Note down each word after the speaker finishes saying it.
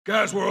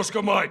Guys, we're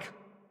Oscar Mike.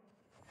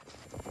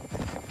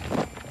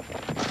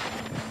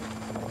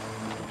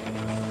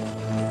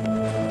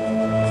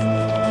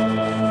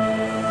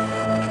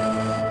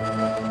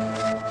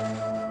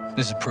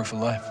 This is proof of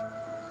life.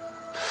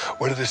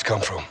 Where did this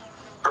come from?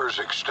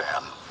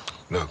 Urzikstan.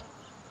 Look,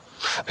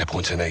 they're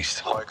pointing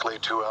east. Likely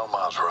to Al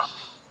Mazrah.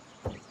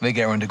 They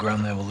get her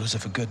underground there, we'll lose her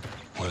for good.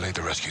 We'll lead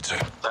the rescue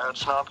team.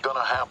 That's not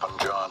gonna happen,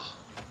 John.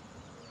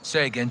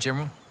 Say again,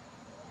 General.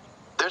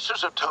 This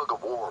is a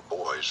tug-of-war,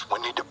 boys. We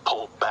need to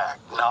pull back,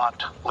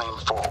 not lean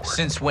forward.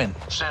 Since when?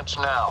 Since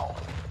now.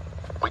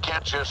 We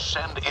can't just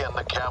send in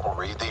the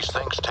cavalry. These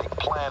things take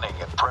planning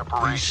and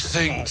preparation. These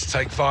things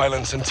take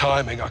violence and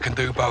timing. I can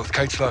do both.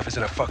 Kate's life is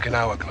in a fucking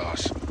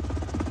hourglass.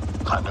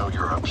 I know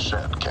you're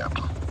upset,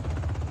 Captain.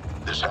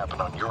 This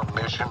happened on your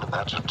mission, and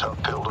that's a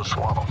tough pill to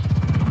swallow.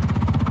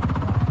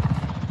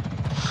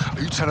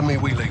 Are you telling me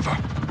we leave her?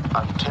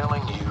 I'm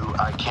telling you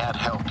I can't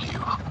help you,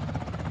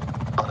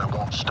 but I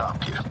won't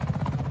stop you.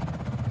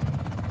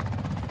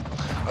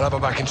 I'll have her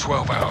back in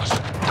 12 hours.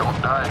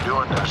 Don't die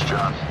doing this,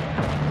 John.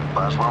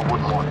 Laswell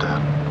wouldn't want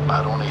that.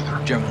 I don't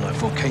either. General, I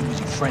thought Kate was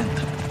your friend.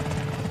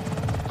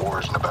 War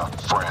isn't about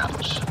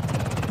friends.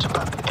 It's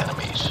about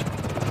enemies.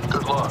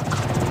 Good luck.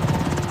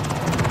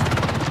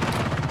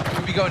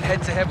 We'll be going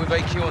head-to-head with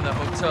AQ on that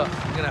boat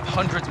tough. We're gonna have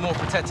hundreds more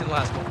protecting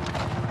Laswell.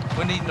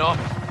 We need an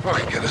army. I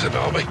can get us an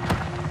army.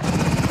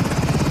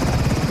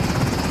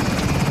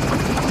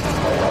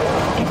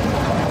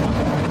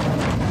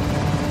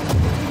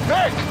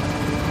 Nick!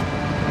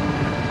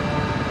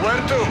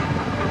 Where to?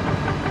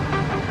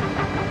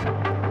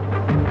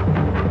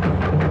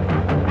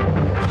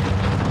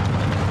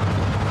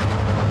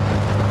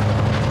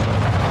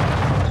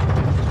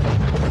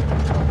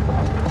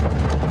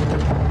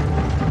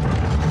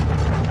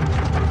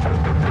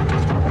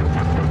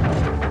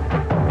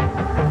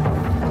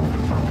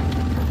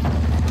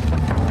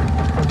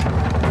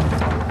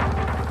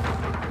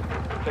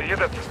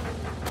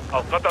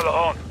 القتل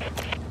هون.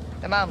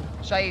 تمام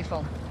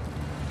شايفهم.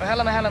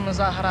 وهلا محل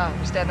المظاهرة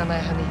استاذنا ما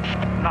هنيك.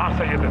 نعم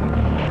سيدنا.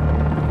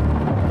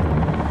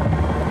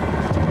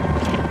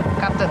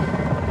 Captain,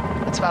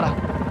 it's Farah.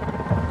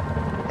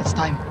 It's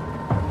time.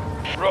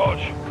 Rog,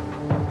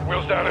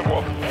 wheels down and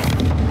walk.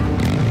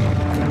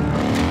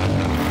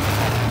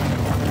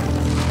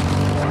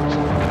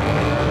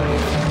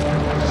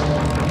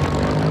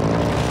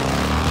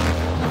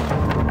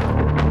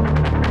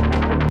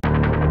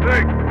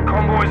 Hey,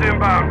 convoy's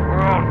inbound.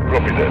 We're on.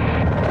 Copy that.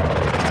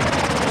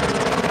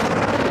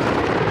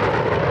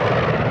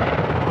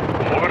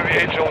 Over to the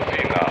HLZ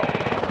now.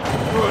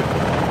 Good.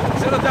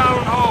 Settle down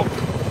and hold.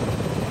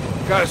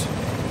 Guys,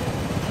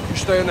 you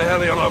stay in the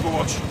heli on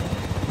Overwatch.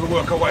 We'll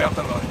work our way up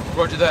the line.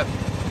 Roger that.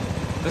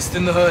 List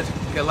in the hood.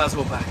 Get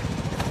Laswell back.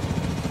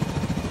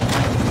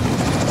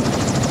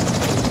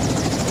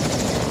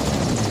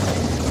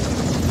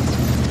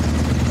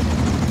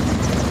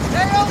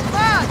 Hey, old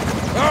man!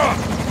 Ah!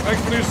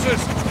 Thanks for the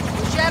assist.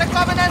 We share a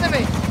common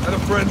enemy. And a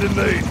friend in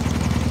need.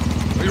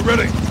 Are you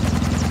ready?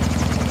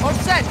 All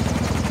set.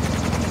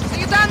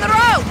 See you down the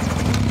road!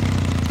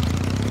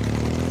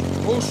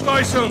 All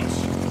stations.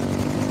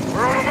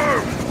 We're on the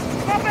move.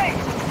 Copy!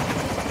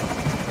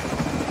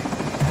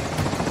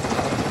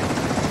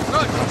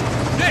 Good.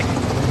 Nick!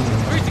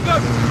 Ready to go!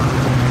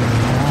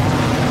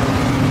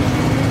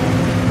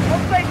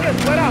 All stations,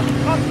 we're up.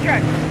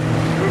 Concentrate.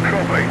 Good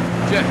copy.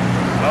 Jet.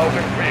 Loud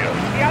and clear.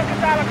 The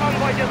Alcatala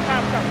convoy just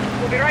passed us.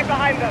 We'll be right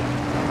behind them.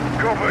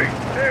 Copy.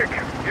 Nick,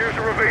 use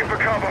the ravine for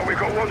cover. We've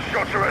got one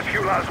shot to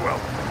rescue Laswell.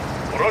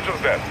 Roger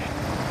that.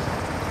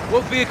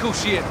 What vehicle's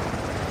she in?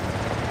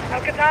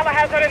 Alcatala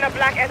has her in a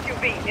black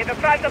SUV, in the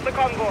front of the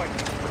convoy.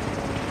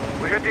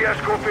 We hit the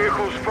escort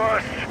vehicles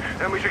first,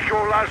 then we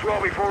secure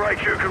Laswell before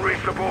AQ can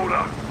reach the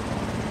border.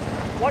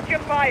 Watch your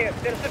fire.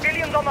 There are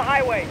civilians on the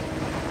highway.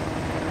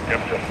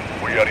 Captain,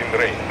 we are in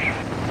range.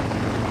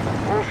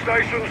 All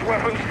stations,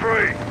 weapons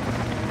free.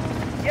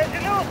 Yes,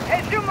 you move.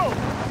 Hey, you move.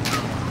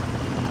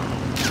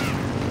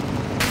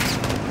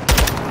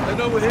 They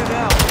know we're here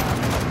now.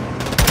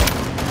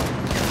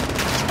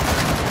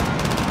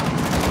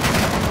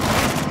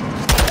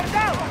 Head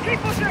down. Keep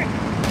pushing.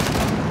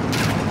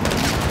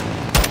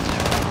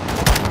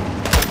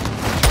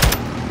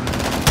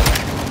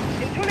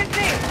 Into the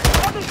team.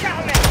 What do you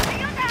have, man?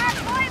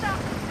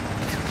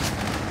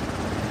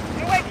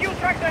 New AQ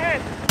tracks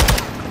ahead.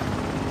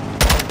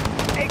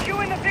 AQ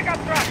in the pickup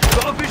truck.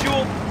 Got a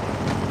visual.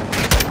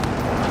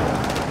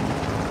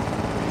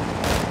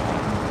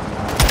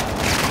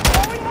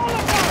 Going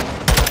Molotov.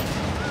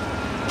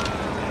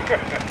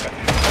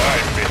 I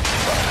missed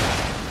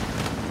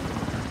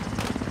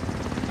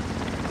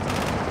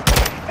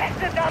That's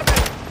the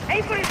Darwin.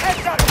 Aim for his head,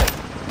 Darwin.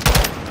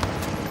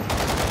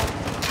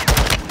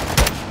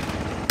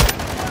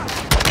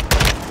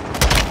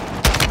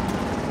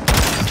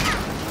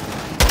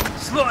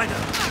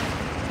 Slider.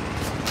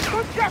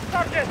 Good job,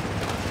 Sergeant.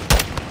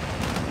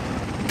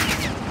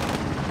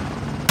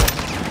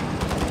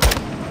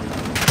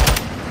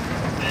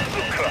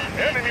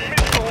 Enemy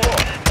missile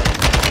lost.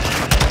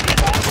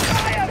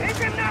 Fire! Hit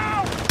him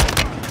now!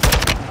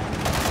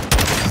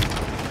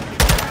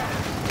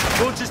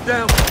 Launch is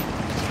down.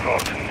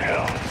 Fucking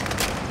hell.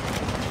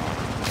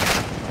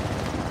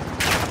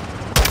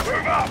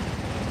 Move up!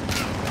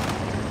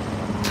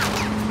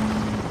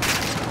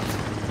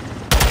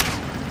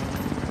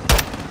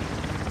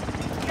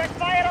 Check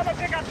fire on the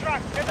pickup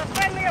truck. There's a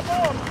friendly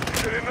aboard.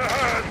 Is it in the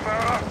herd,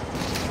 Farah?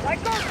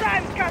 Like those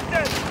times,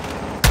 Captain.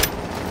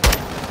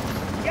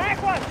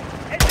 Jaguar,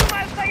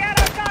 ensuma el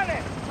sayara dale.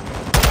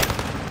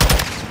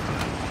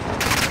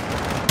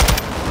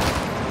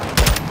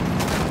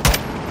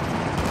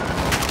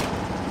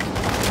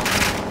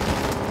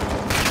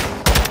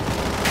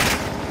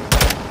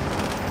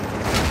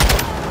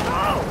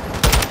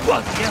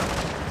 What? Yeah.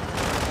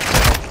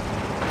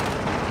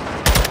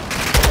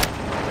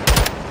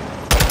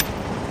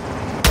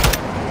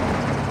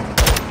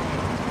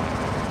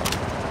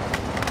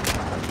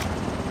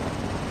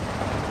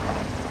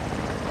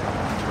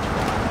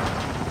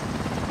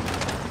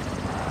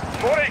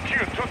 More AQ,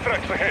 2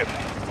 tracks ahead.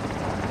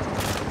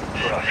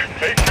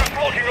 AQ's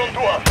walking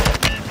onto us.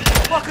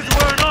 Fuckers are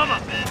wearing armor.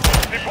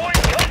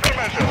 Deploying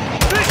countermeasures.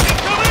 This is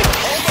coming!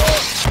 Hold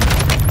on!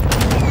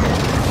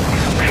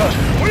 God,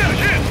 we are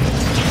hit!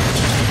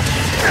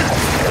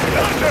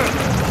 Doctor!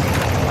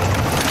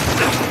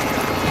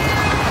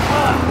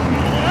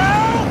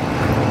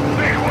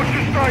 Nick, what's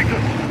your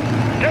status?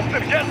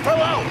 Captain, gas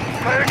fell out.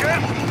 Say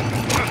again?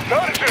 The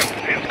sergeant,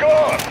 he's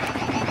gone.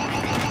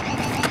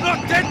 Look,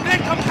 dead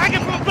Nick, I'm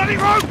hanging from a bloody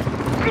rope!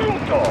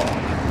 Brutal!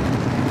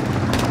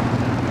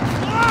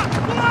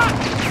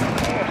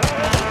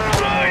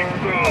 Right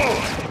through!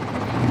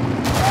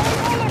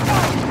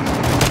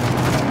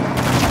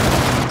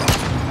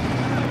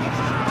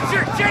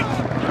 Shit, shit!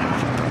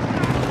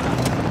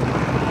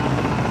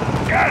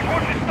 Gas,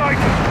 what's your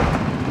status?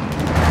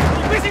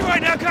 I'm busy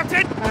right now,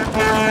 Captain! Nick!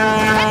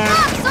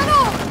 Pull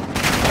up!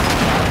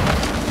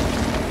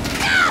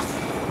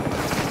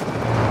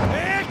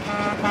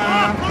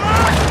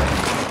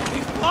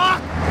 You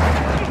fuck!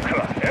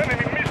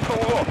 Enemy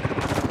missile lock.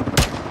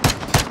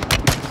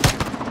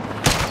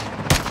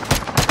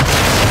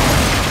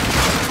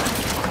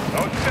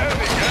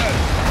 Outstanding, gas!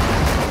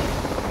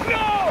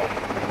 No!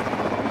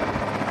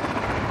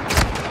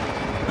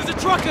 There's a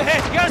truck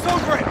ahead! Get us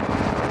over it!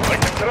 I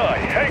can try,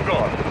 hang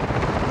on.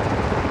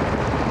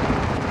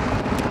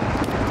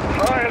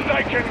 High as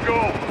I can go.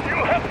 You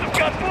have to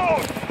cut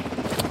loose!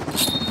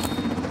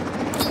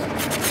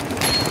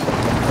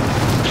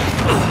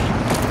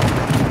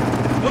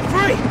 I'm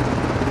free!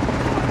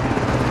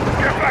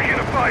 Get back in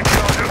the fight,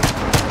 Sergeant!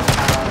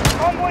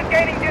 Convoy's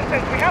gaining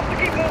distance. We have to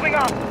keep moving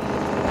up.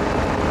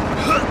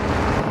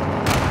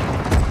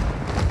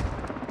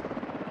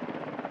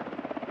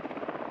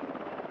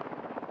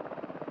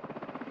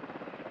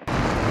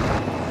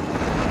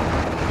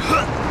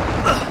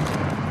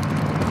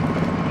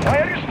 Why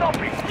are you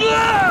stopping?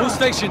 All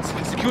stations,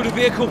 secure the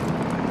vehicle.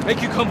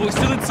 AQ convoy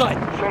still in sight.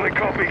 Solid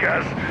copy,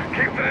 gas.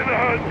 Keep it in the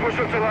herd and push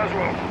until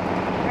Laswell.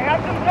 I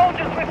have some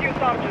soldiers with you,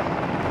 Sergeant.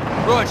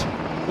 Rog,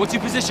 what's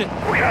your position?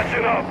 We're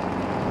catching up.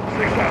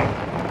 6 out.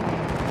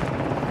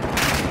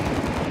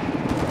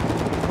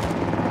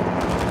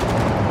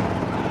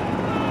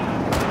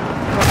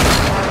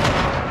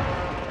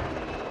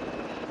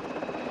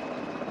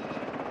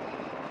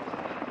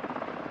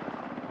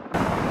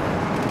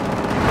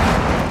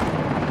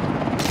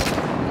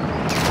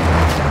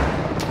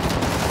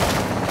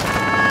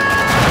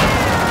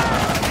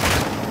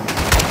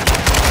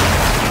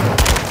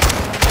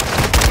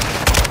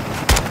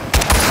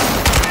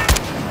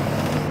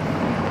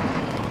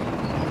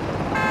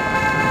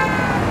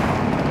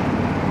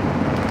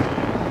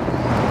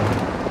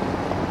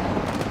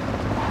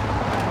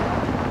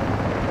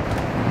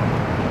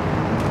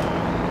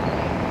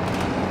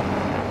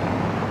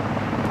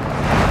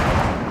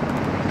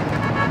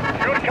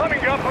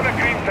 Coming up on a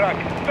green truck.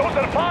 Those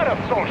are Farah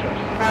soldiers.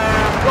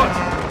 Rog,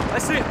 I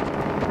see him.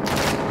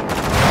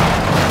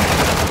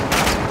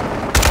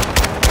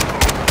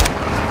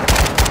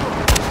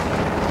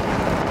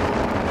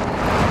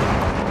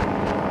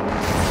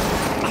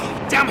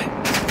 Damn it!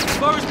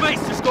 Farah's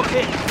base just got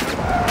hit.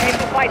 Aim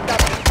to fight,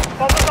 Sergeant.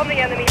 Focus on the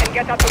enemy and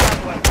get up to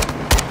Laswell.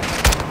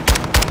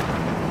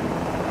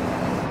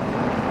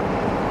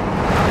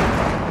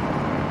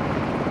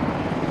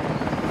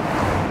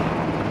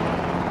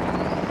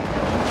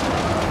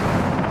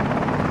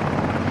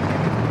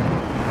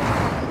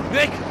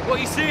 Nick, what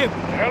you see him?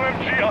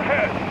 LMG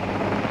ahead.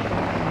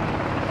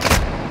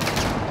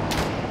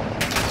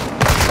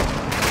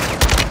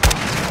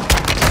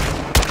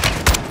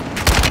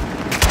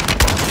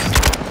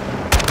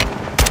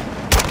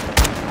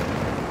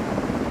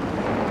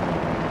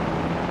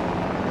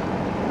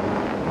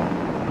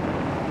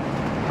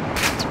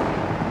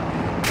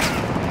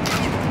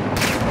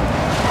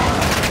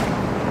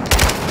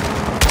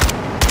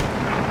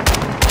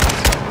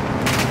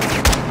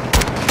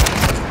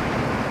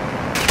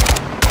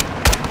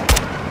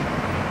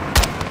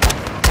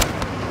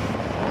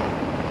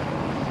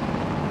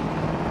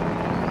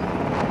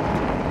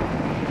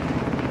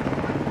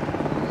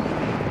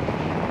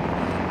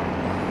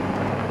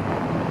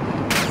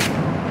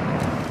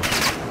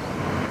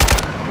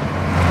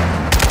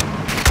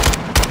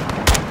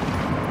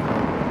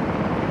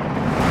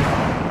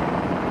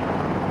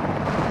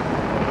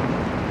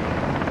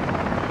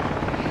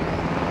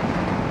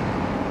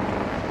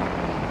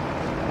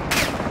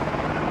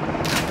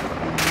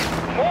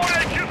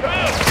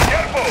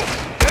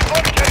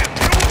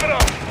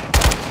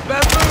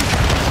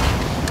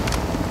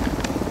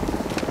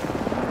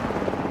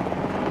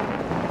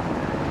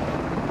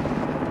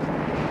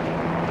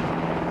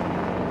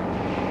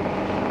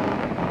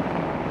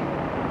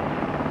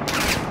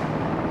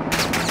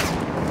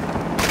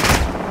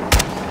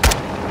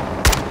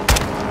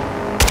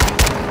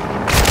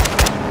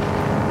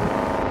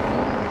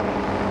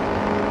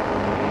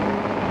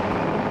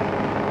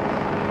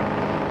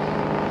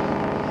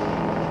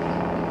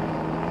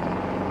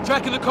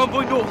 Tracking the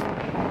convoy north.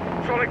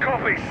 Solid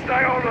copy.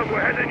 Stay on them.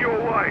 We're heading your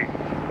way.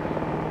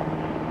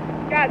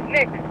 Guys,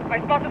 Nick, I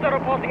spotted a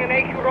reporting an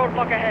AQ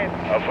roadblock ahead.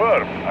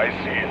 Affirm. I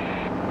see it.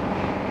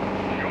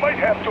 You might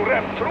have to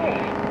ramp through.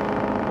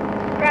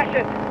 Crash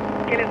it.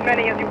 Kill as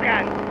many as you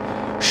can.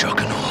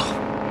 Shock and awe.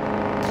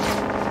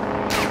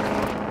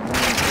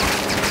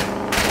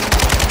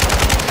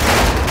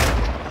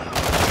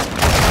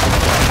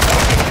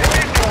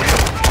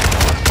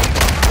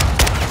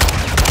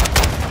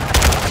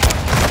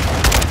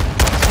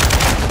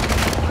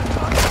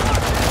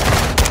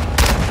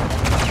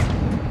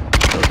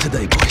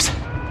 Today, boys.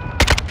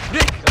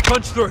 Nick, a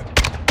punch through.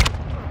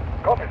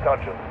 Copy,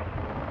 Sergeant.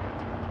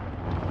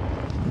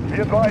 Be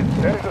advised,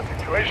 there is a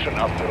situation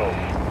after all.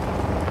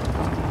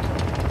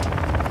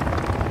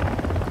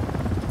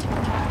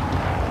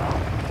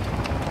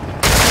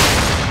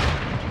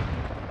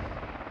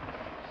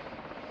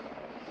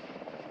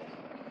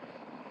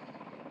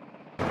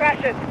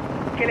 Crash it.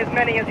 Kill as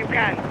many as you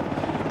can.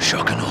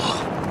 Shock and awe.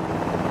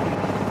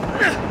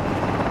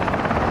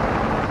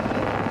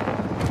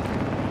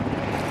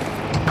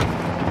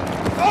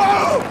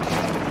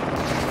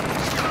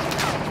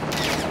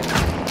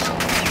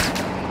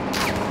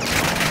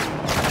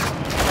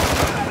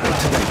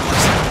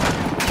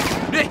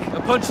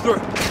 Punch through.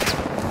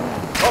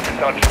 Copy,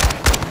 Sergeant.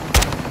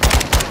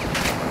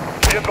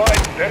 Be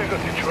advised, there is a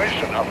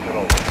situation after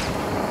all.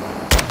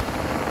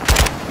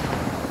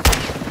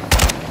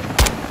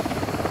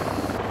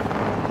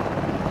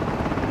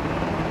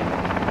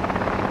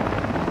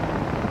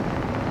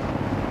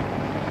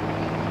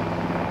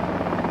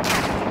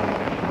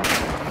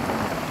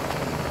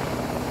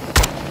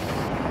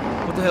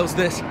 What the hell's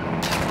this?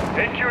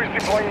 AQ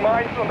is deploying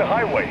mines on the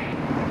highway.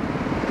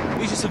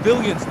 These are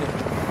civilians, Nick.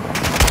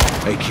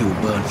 AQ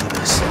will burn for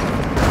this.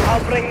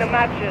 I'll bring the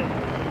matches.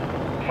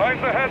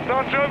 Mines ahead,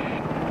 Sergeant.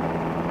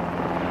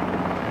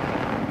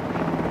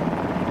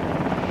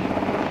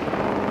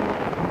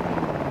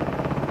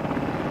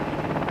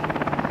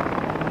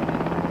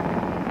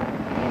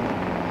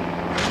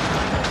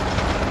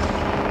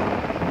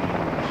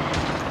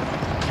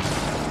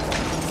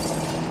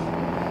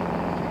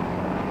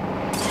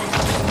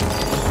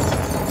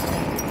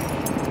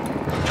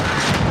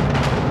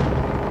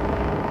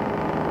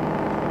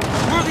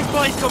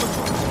 Coming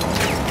from?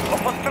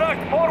 Off a track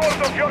forward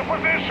of your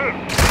position.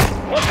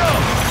 Watch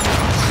out!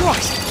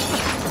 Christ!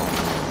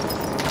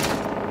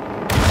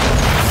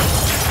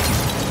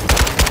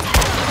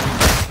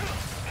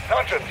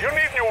 Sergeant, you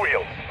need new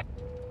wheels.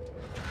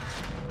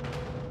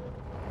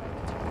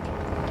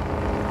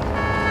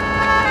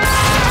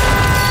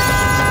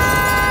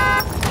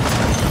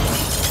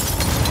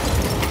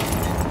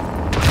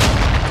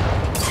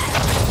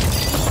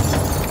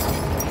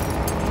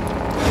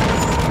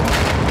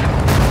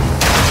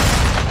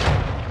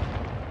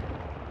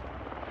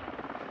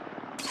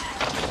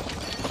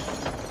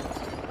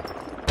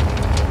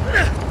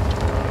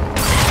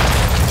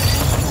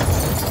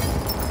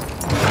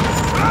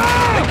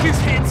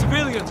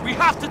 We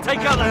have to take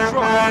out that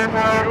truck!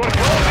 You are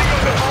closing on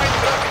the mine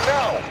track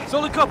now!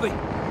 Solid copy!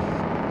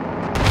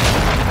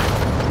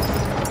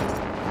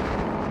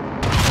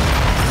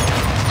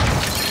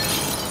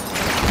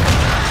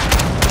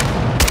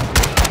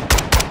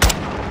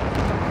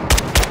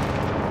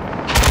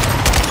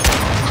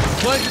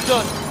 Mines are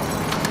done.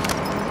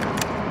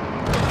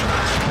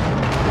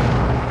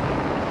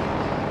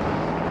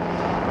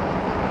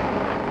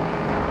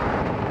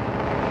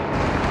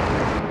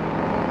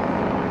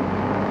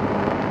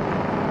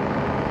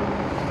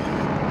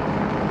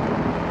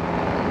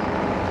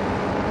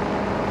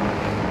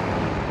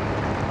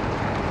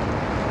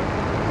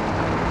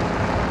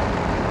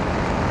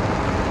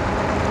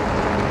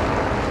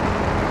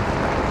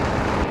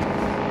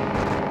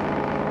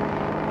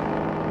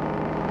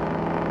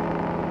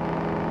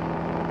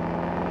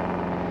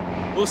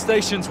 All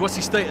stations, what's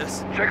your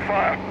status? Check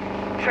fire.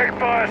 Check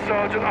fire,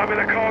 Sergeant. I'm in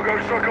a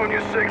cargo truck on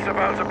your 6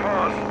 about to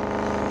pass.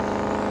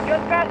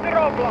 Just past the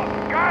roadblock.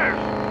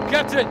 Guys!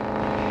 Captain!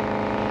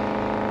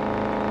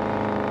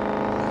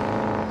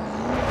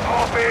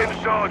 Hop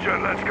in,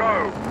 Sergeant. Let's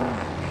go.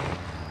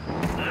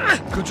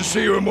 Good to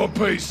see you in one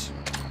piece.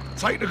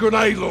 Take the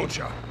grenade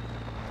launcher.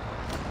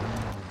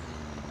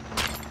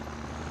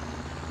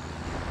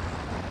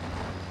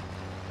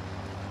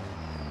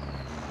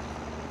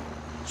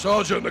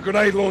 Sergeant, the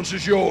grenade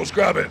launcher's yours.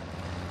 Grab it.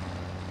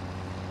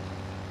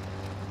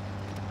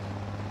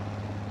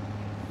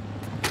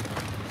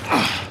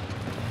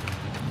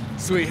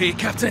 Sweet heat,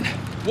 Captain.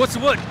 What's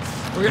the word?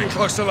 We're getting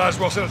close to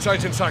Laswell's and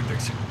changing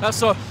tactics. How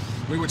so?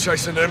 We were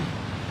chasing them.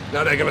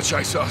 Now they're gonna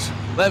chase us.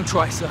 Let them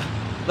try, sir.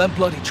 Let them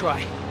bloody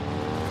try.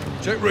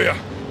 Check rear.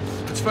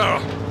 It's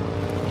Farah.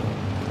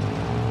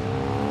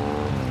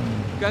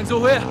 Gang's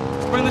all here.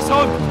 Let's bring this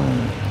home.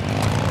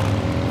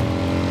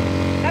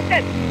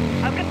 Captain!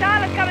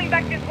 Al-Qatala's coming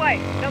back this way.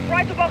 They'll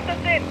try to box us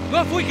in.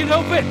 Not if we can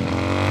help it.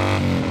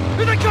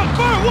 Here they come!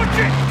 Fire! Watch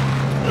it!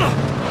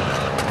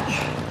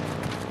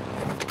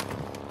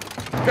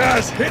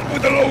 Guys, hit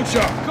with the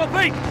launcher!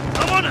 Copy!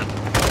 I'm on him!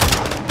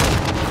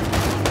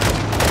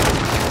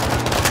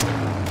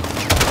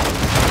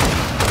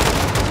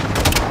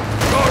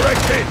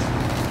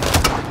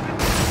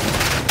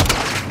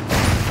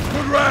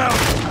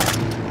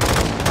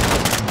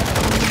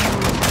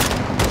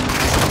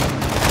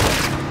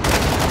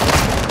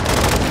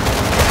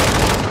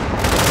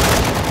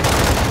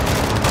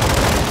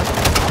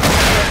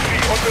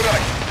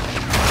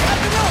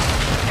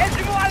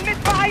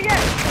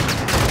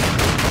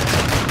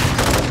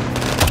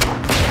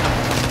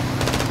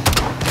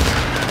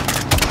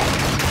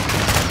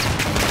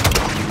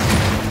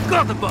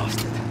 Shot the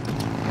bastard!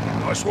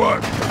 Nice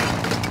work.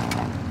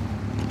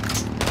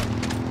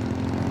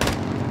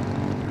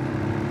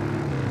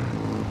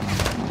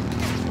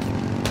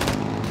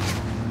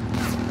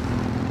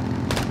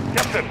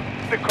 Captain,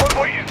 the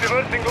convoy is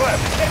diverting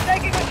left. They're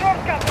taking a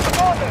shortcut to the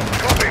border.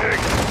 Copy, Nick.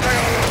 Stay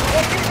on alert.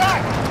 Walking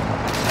back.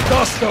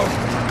 Dust them.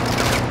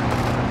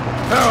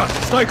 Hera,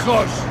 stay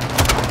close.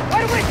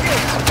 We're with you.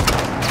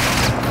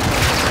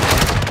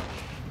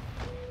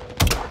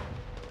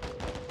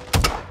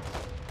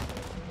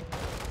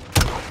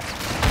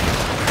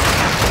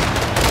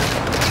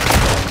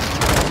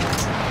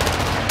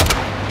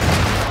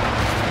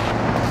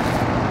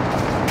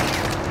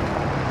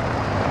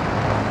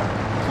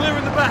 Clear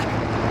in the back!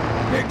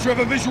 Nick, do you have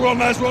a visual on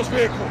Nasral's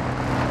vehicle?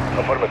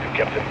 Affirmative,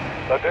 Captain.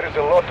 But there is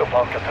a lot of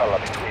Alcatala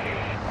between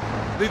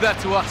you. Leave that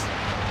to us.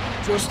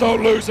 Just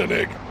don't lose her,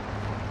 Nick.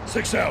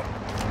 6 out.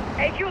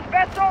 AQ's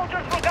best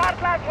soldiers will guard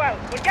Laswell.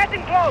 We're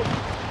getting close.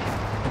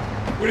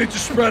 We need to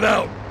spread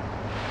out.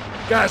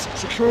 Gaz,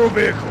 secure a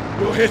vehicle.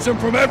 We'll hit them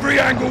from every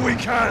angle we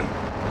can.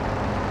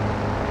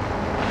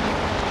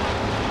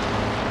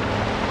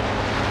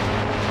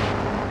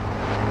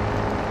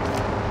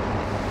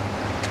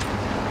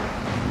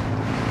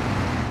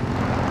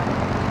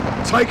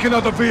 Take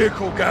another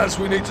vehicle, Gaz.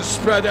 We need to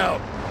spread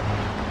out.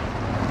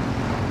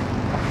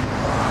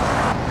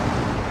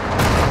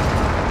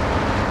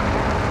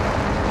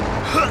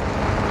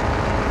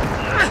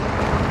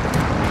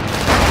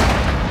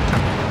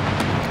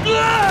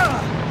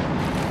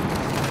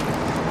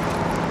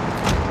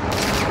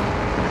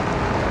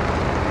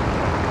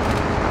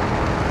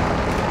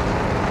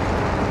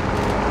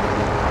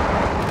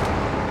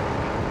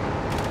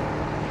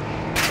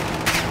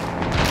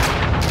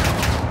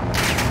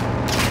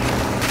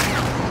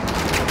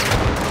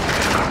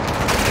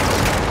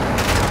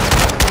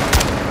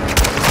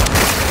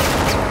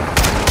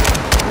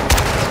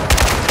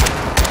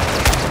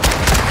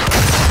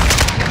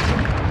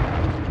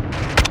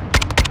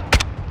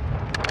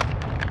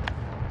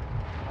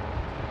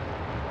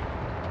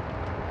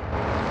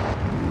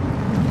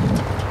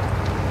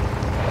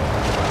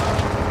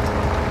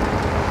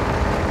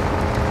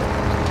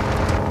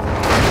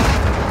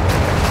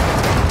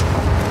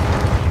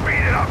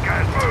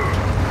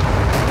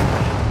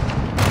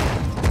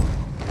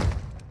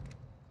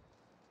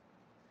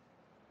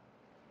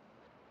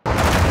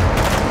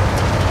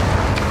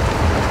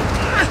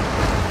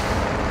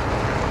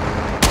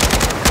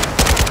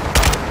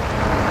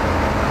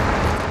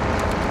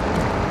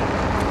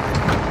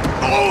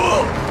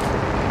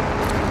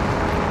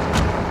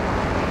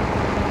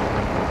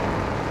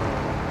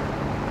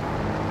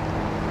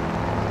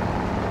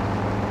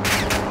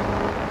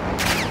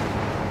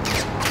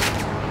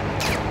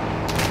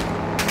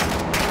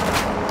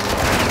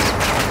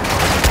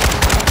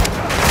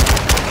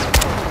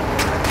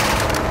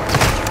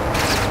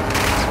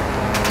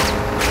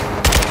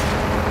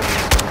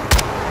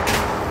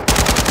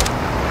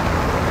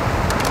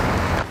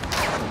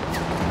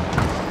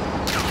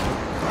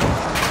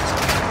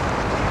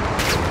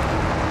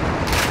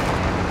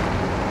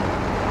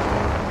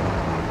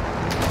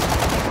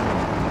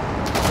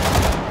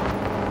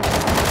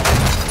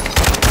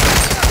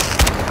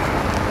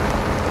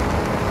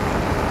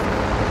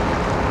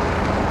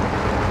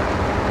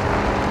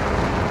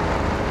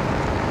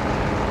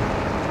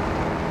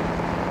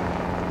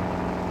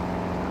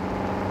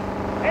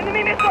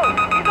 Enemy missile!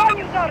 He's on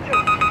you,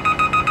 Sergeant!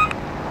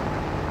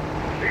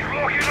 He's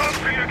locking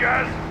onto you,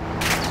 Gaz.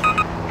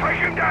 Take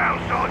him down,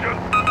 Sergeant.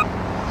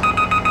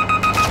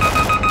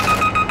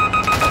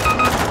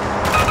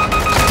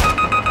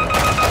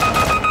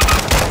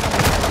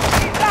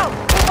 He's down!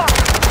 Move up!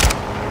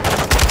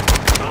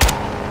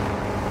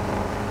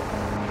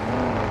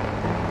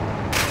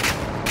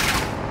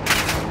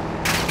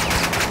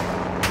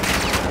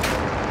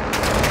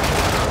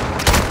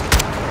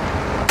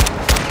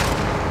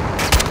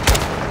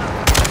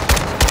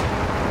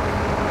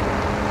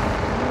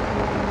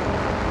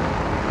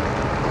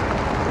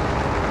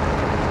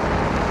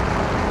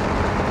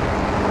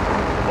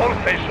 All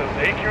stations,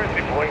 AQ is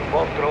deploying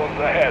bomb drones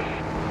ahead.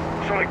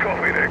 Solid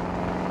copy, Nick.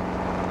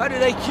 How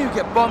did AQ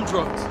get bomb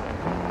drones?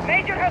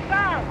 Major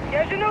Hassan!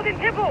 يا جنود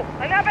انتبهوا!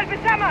 النابل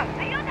بالسما!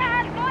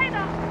 أيها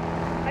القائدة!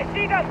 I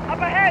see them,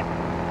 up ahead!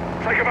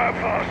 Take him out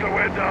faster,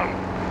 we're done.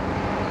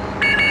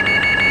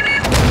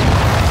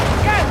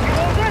 Yes, you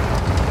hold it?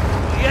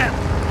 Yeah!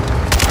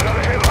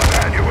 Another hit like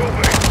that, you will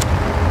be.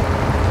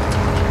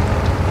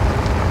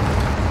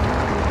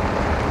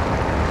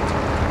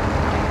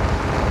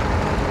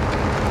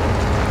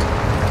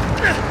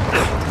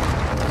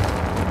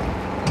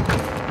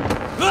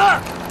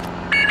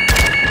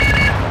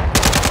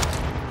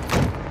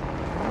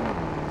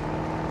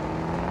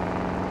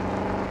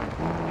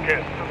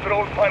 Yes, the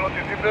drone pilot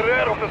is in the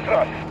rear of the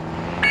truck.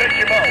 Take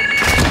him out.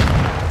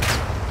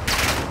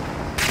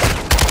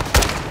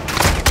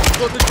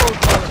 Got the drone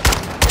pilot.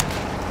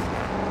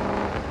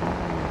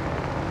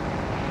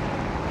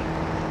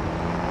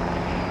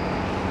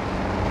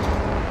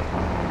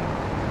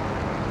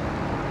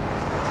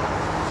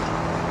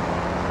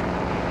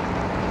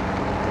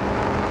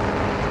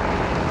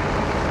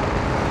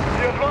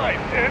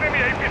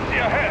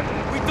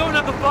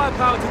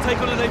 firepower to take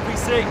on an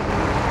APC.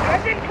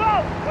 Get in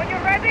close. When you're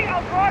ready,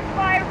 I'll cross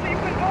fire so you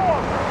can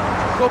board.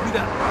 Copy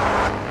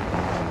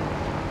that.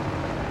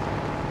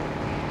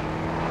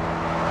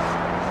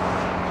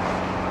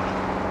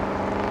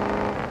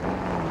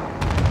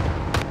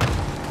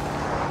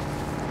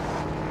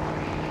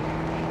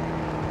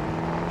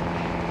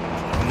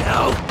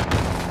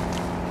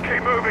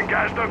 Keep moving,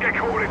 guys. Don't get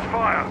caught in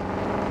fire.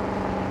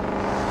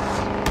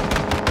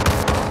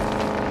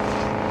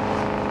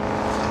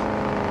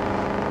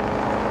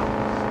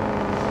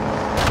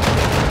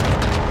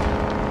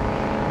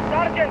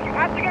 Sergeant, you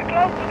have to get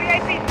close to the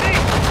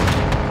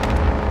APC.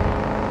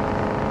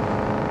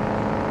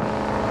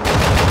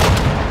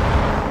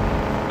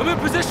 I'm in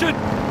position.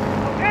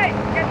 Okay,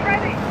 get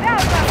ready. Now,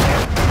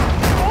 Sergeant.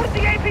 Board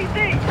the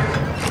APC.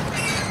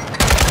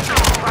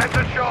 Plan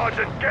to charge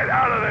and get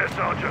out of there,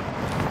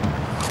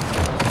 Sergeant.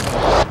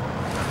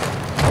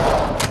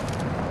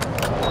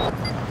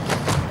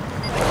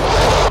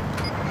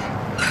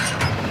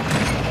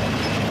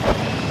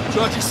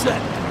 Charge is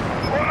set.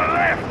 On the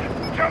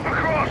left. Jump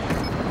across.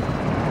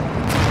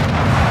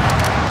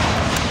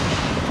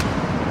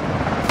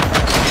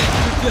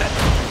 Good dead.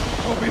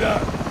 Copy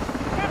that.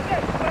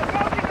 Captain, we're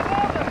approaching the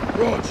border.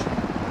 Rog,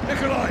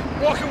 Nikolai,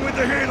 walking with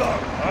the helo.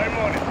 I'm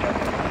on it,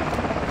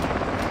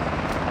 Captain.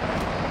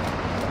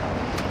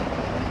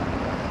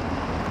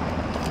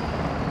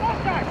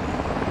 Contact.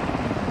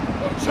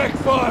 Well, check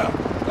fire.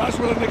 That's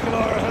where the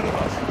Nikolai are ahead of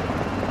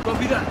us.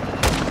 Copy that.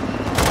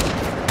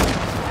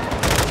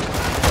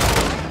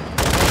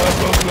 That's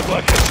those in the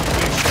black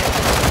SUVs.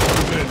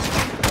 Move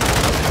in.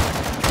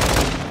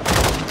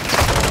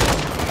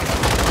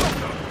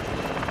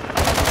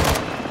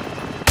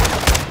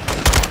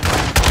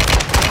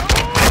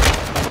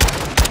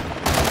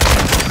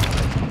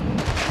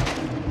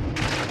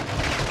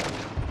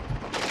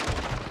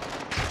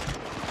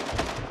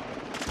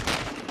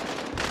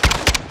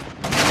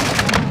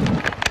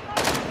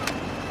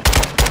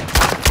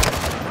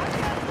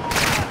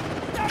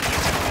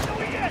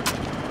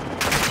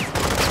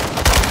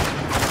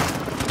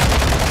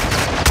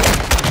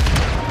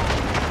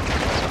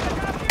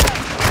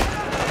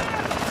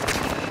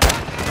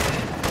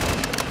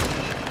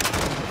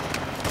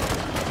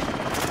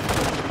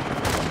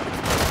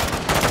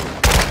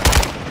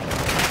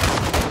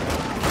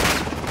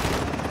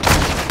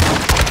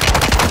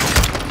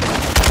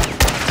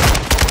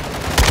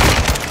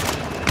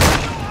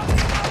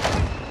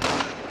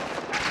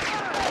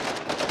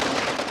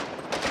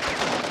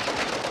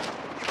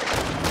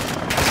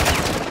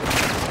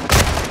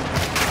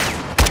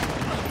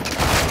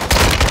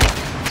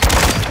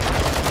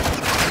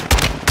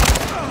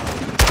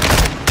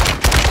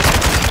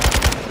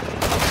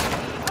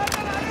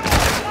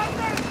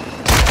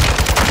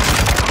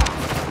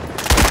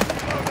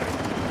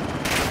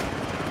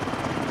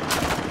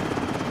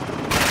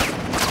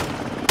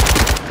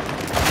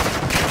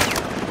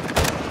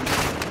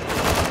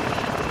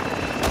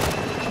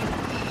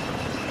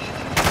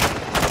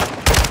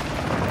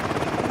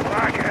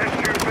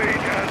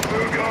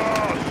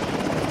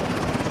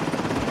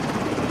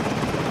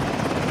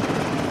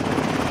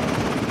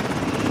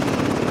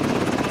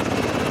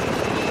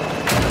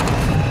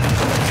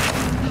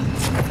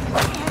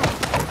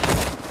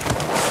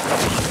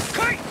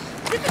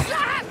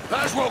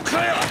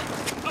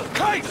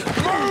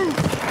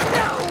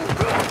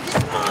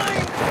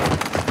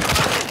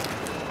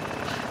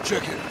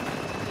 Check it.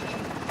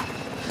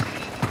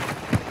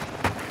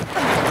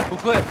 We're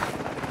clear.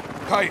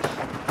 Kate.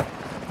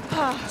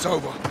 It's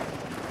over.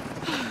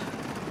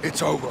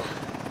 It's over.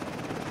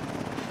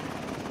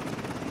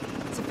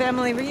 It's a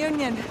family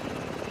reunion.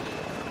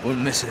 We'll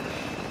miss it.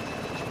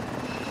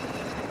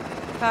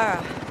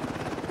 Farah,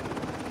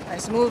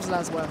 Nice moves,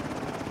 Laswell.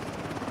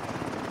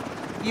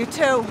 you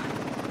too.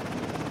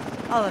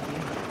 All of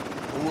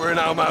you. We're in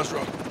Al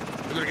Mazrah.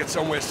 We're gonna get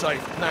somewhere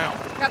safe, now.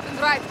 Captain's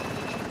right.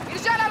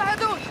 رجال على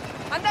الحدود.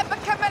 عندنا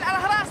بنكمل على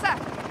الحراسة.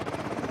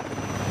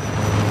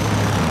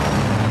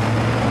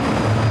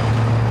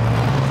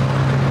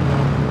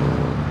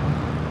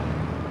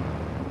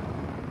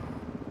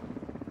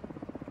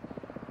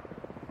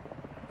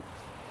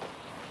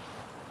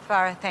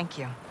 Farah, thank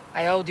you.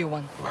 I owed you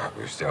one. Well,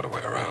 it's the other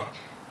way around.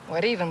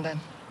 We're even then.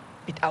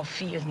 Bit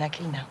field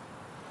nakina.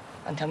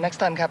 Until next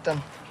time,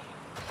 Captain.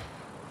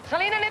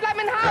 خلينا نطلع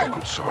من Hey, هون.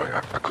 I'm sorry.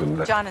 I couldn't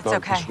let John, it's no,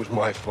 okay. This was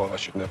my fault. I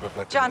should never have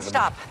let John, them-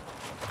 stop.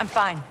 I'm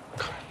fine.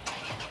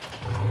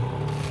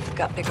 We've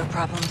got bigger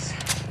problems.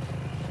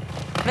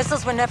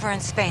 Missiles were never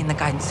in Spain. The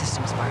guidance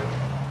systems were.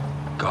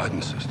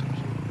 Guidance systems.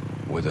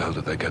 Where the hell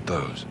did they get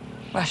those?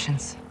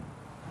 Russians.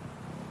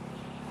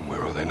 And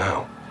where are they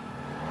now?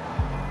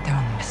 They're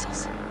only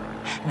missiles.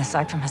 And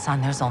aside from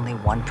Hassan, there's only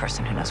one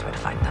person who knows where to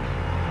find them.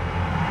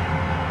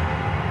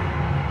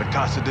 La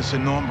Casa de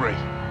Sin Nombre.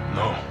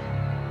 No.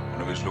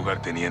 Uno de mis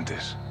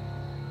lugartenientes.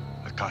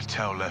 A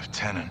cartel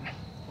lieutenant.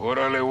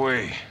 Órale,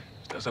 güey.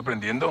 ¿Estás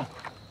aprendiendo?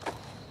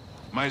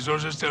 My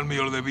sources tell me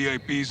all the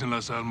VIPs in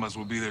Las Almas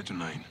will be there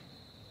tonight.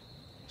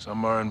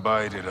 Some are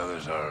invited,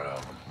 others are,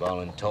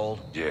 Voluntold?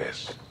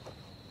 yes.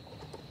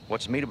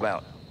 What's the meet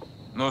about?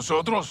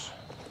 Nosotros?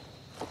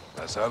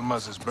 Las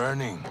Almas is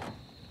burning,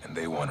 and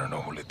they want to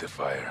know who lit the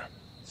fire.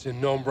 Sin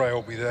Nombre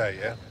will be there,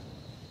 yeah?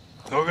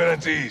 No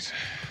guarantees,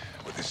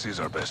 but this is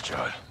our best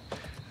shot.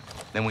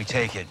 Then we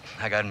take it.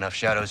 I got enough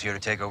shadows here to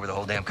take over the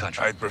whole damn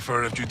country. I'd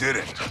prefer if you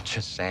didn't.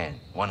 Just saying.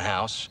 One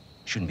house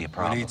shouldn't be a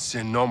problem. We need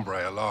Sin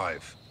Nombre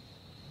alive.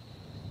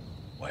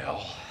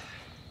 Well...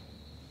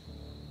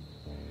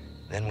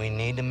 then we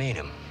need to meet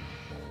him.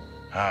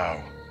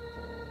 How?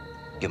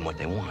 Give them what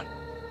they want.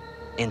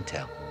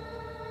 Intel.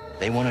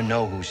 They want to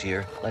know who's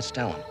here. Let's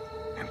tell them.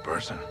 In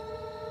person?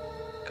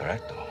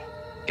 Correcto.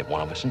 Get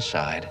one of us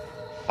inside,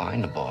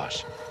 find the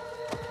boss,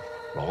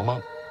 roll him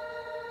up.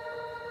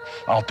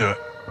 I'll do it.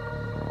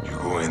 You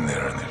go in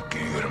there and they'll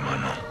kill you,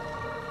 hermano.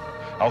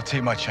 I'll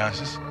take my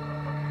chances.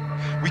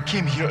 We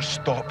came here to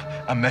stop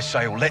a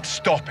missile. Let's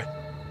stop it.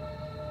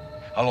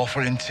 I'll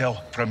offer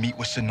intel for a meet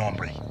with Sin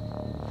Nombre.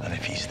 And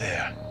if he's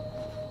there,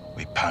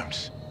 we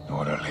pounce.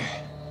 Órale.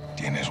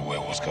 Tienes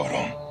huevos,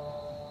 cabrón.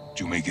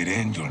 You make it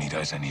in, you'll need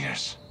eyes and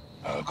ears.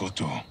 I'll go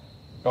too.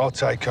 I'll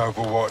take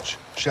Overwatch.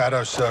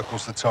 Shadow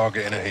circles the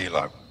target in a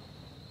helo.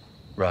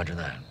 Roger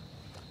that.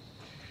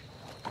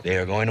 They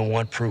are going to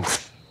want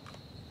proof.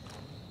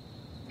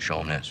 Show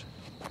them this.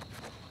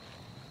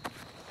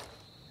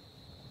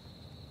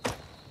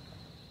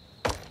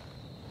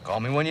 Call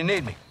me when you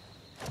need me.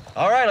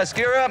 All right, let's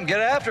gear up and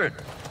get after it.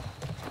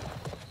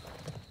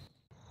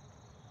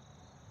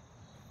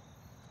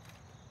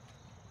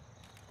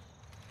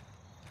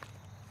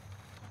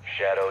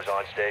 Shadows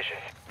on station.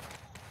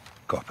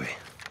 Copy.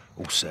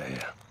 All set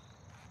here.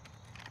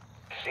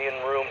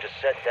 Seeing room to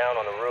set down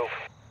on the roof.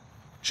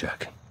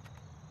 Check.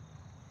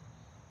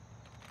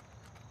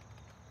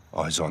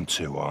 Eyes on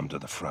two armed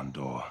at the front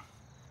door.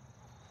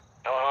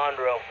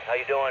 Alejandro, how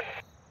you doing?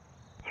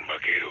 Un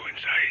vaquero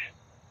inside.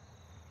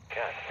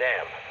 God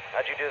damn.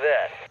 How'd you do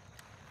that?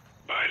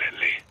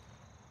 Violently.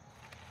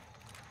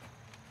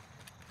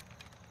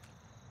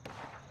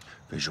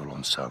 Visual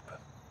on soap.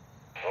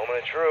 Moment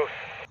of truth.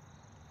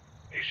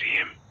 They see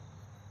him.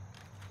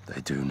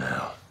 They do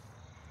now.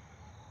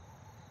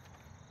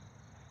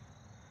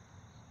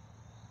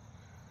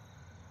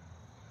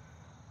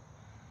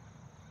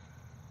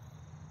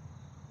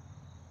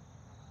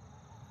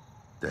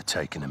 They're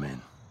taking him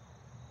in.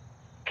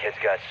 Kid's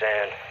got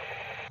sand.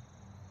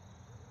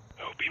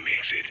 Hope he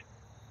makes it.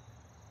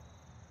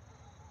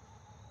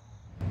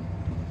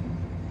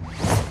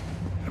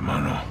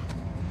 Hermano.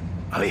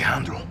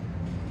 Alejandro,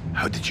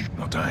 how did you...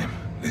 No time.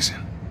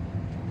 Listen.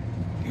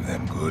 Give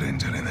them good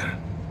intel in there.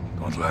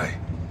 Don't lie.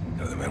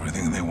 Tell them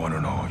everything they want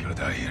to know. You'll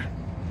die here.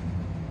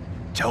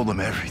 Tell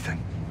them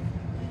everything.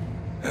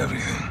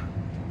 Everything.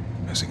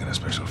 Mexican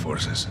Special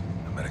Forces,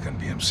 American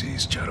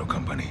PMC's Shadow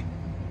Company,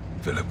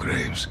 Philip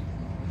Graves.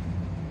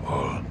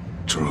 All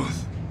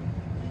truth.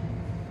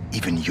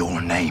 Even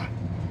your name.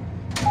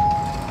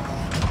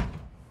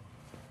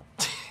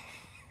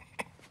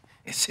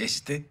 ¿Es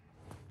este?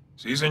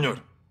 Sí, señor.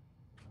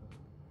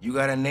 You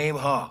got a name,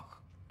 Hawk?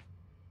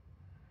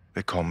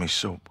 They call me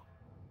Soap.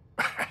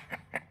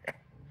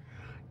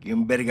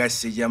 ¿Quién verga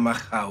se llama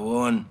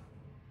Jabón?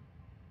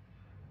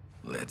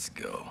 Let's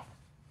go.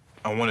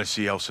 I want to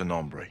see El Sin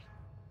Nombre.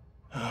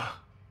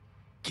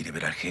 ¿Quiere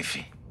ver al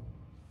jefe?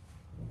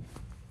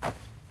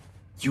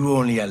 You're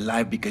only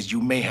alive because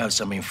you may have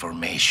some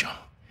information.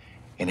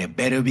 And it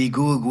better be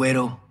good,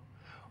 Güero.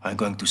 I'm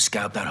going to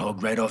scalp that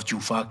hog right off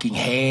your fucking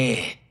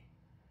head.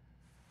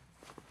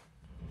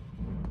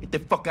 Get the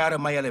fuck out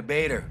of my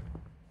elevator.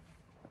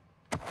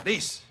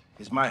 This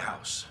is my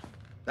house.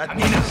 That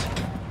means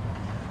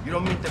you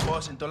don't meet the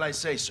boss until I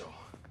say so.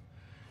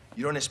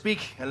 You don't speak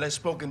unless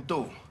spoken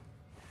to.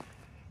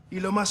 Y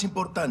lo más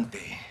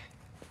importante,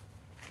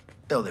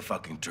 tell the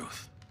fucking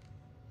truth.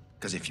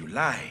 Because if you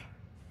lie,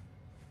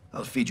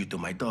 I'll feed you to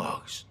my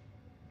dogs.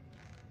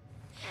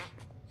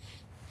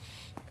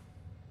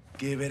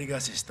 ¿Qué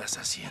vergas estás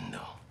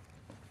haciendo?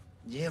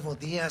 Llevo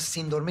días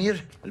sin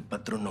dormir. El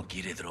patrón no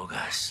quiere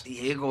drogas.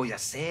 Diego, ya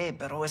sé,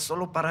 pero es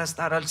solo para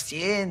estar al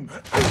 100.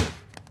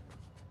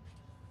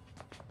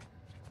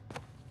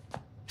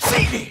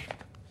 ¡Sigue!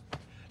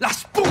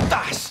 ¡Las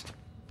putas!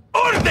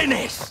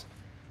 ¡Órdenes!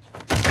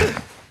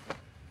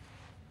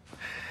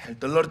 El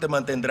dolor te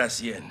mantendrá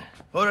 100.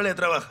 Órale a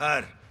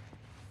trabajar.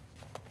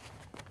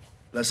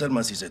 Las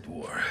Almas is at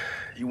war.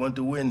 You want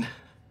to win?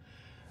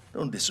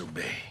 Don't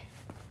disobey.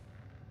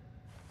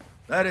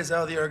 That is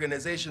how the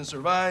organization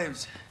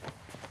survives.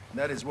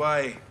 That is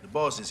why the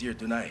boss is here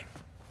tonight.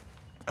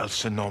 El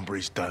Sin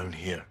Nombre's down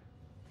here.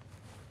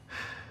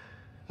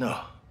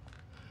 No.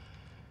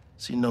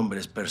 Sin Nombre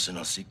es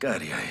personal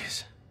sicaria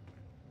es.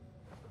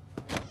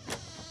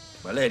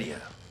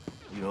 Valeria,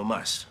 y no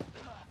más.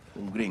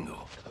 Un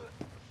gringo.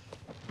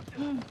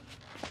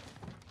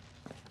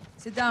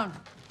 Sit down.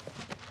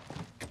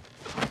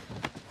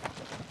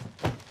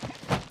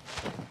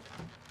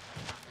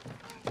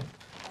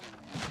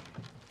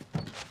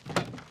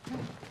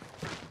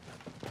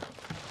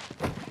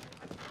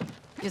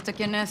 ¿Y este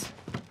quién es?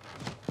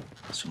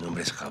 Su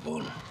nombre es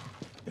Jabón.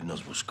 Él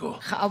nos buscó.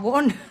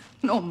 ¿Jabón?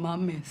 No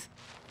mames.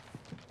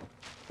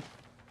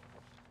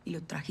 y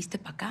lo trajiste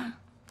para acá.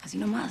 Así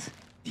nomás.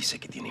 Dice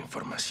que tiene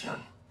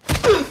información.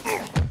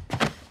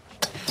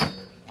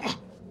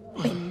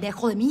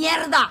 ¡Pendejo de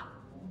mierda!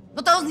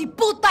 ¡No tenemos ni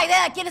puta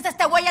idea de quién es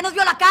este güey! ¡Ya nos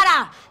vio la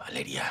cara!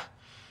 Valeria,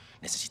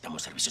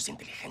 necesitamos servicios de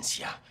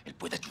inteligencia. Él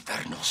puede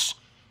ayudarnos.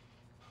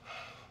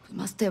 Pues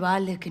más te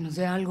vale que nos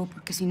dé algo,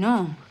 porque si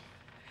no...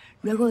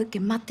 Luego de que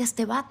mate a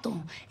este vato,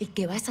 el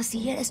que va a esa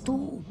silla eres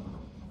tú.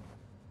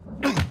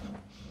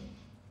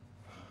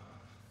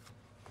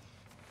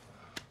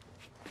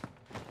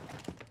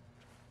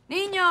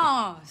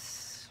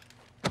 Niños!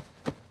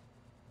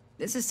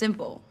 This is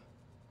simple.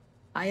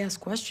 I ask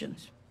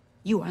questions.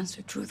 You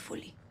answer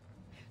truthfully.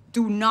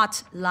 Do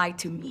not lie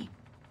to me.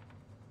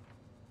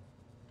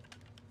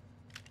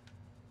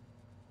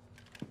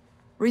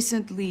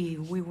 Recently,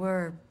 we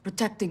were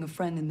protecting a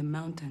friend in the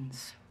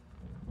mountains.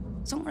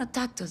 Someone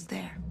attacked us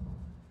there.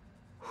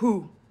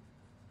 Who?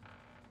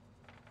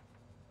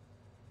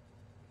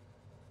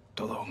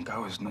 Todo un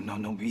caos,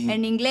 no vi.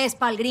 En inglés,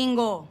 pa'l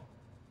gringo.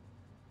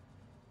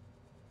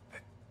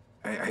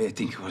 I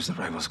think it was the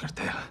rivals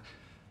cartel.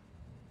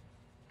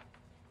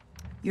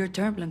 Your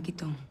turn,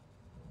 Blanquito.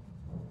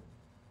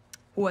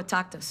 Who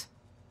attacked us?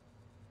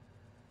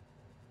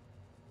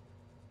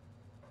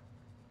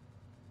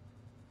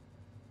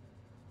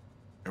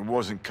 It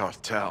wasn't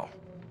cartel.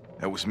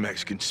 That was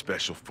Mexican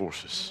Special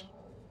Forces.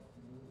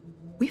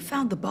 We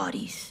found the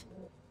bodies.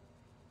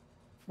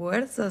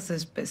 Fuerzas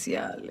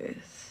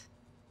Especiales.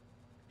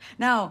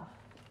 Now,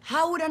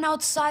 how would an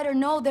outsider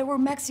know they were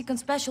Mexican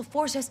Special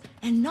Forces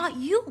and not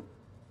you?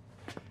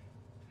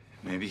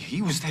 Maybe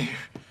he was there.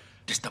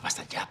 Tú estabas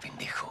allá,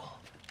 pendejo.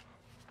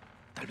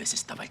 Tal vez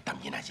estaba él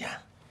también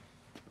allá.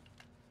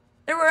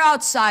 There were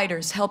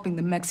outsiders helping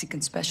the Mexican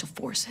Special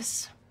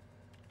Forces.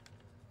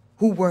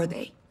 Who were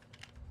they?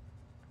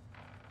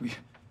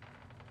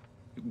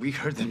 We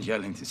heard them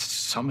yelling,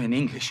 some in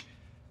English.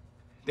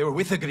 They were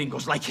with the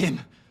gringos, like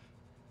him.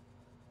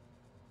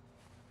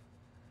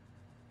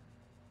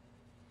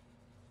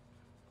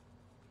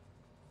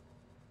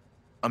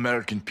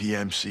 American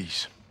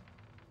PMCs.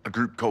 A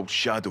group called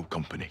Shadow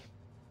Company.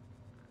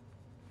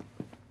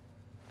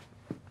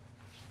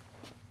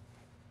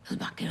 Los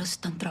vaqueros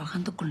están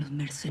trabajando con los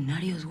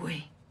mercenarios,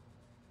 güey.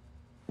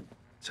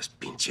 Esas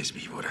pinches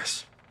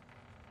víboras.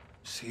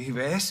 Sí,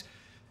 ¿ves?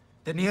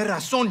 Tenía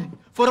razón.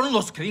 Fueron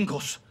los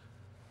gringos.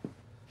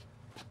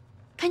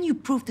 Can you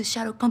prove the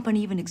Shadow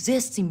Company even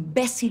exists,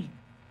 imbécil?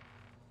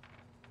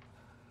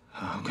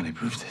 How can I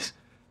prove this?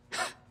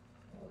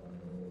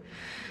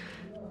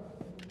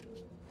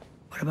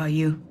 What about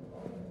you?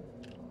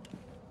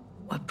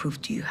 What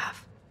proof do you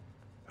have?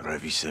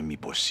 Revisé mi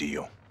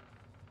bolsillo.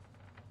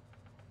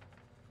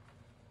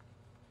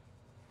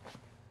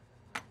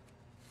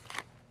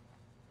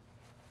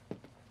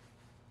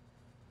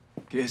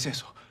 ¿Qué es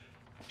eso?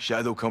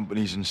 Shadow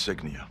Company's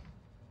insignia.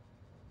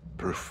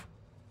 Proof.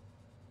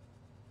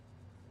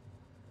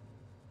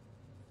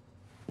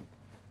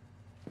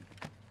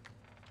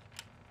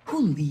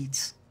 Who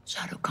leads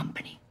Shadow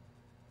Company?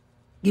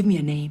 Give me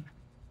a name.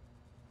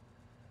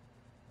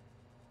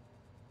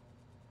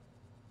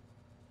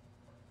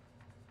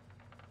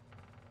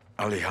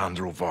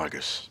 Alejandro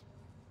Vargas.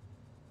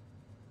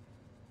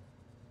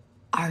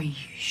 Are you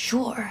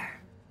sure?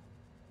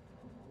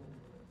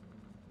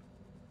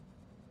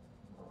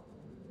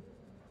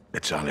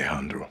 It's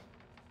Alejandro.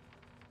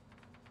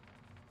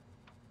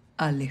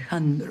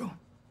 Alejandro.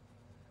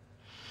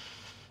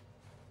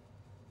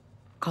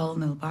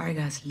 Colonel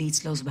Vargas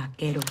leads los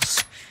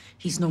vaqueros.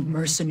 He's no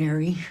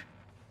mercenary.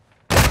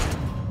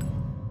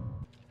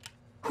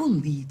 Who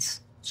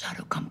leads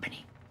Shadow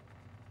Company?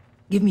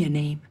 Give me a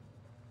name.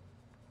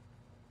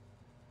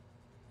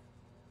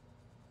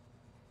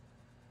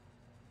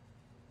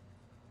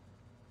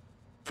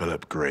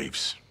 Philip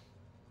Graves.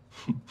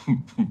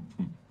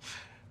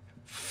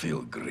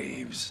 Phil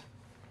Graves.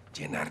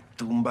 Llenar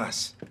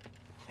tumbas.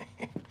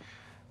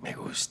 Me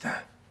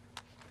gusta.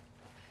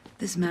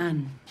 This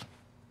man,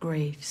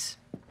 Graves,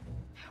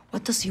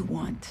 what does he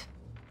want?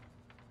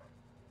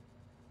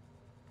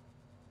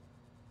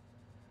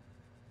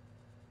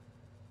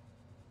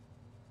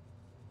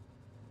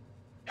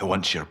 He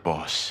wants your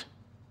boss,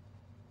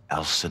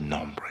 Sin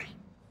Nombre.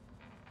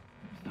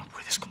 No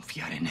puedes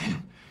confiar en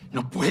él.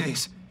 No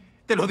puedes.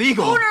 ¡Te lo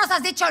digo! ¡Tú no nos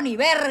has dicho ni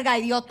verga,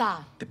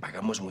 idiota! Te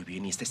pagamos muy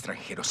bien y este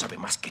extranjero sabe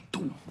más que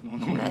tú.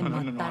 Voy a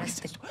matar a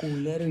este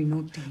culero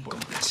inútil. Con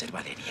placer,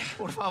 Valeria.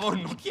 Por favor,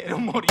 no quiero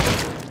morir.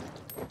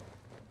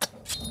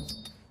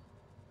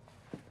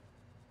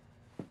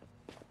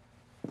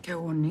 Qué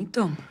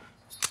bonito.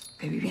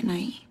 Te vi bien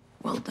ahí.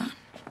 Well done.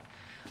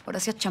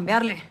 Ahora sí a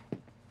chambearle.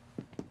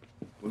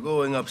 We're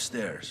going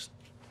upstairs.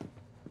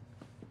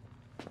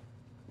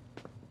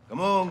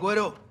 Come on,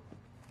 güero.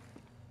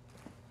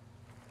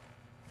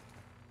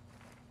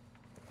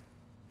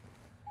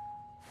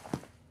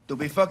 To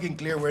be fucking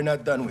clear, we're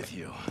not done with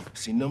you.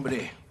 Sin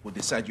Nombre will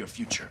decide your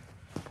future.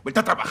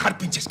 Vuelta a trabajar,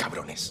 pinches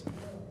cabrones.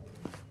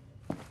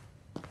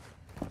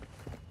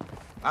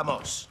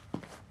 Vamos.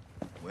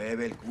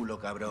 Mueve el culo,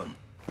 cabrón.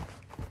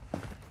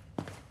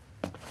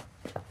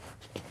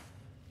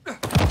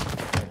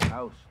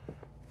 house.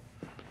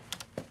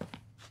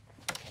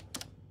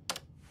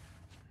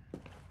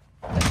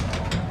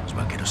 Los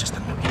vaqueros se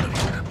están moviendo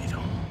bien rápido.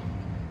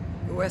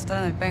 Yo voy a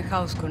estar en el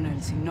penthouse con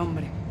el Sin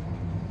Nombre.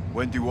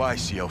 When do I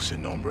see El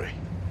Sin Nombre?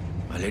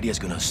 Valeria's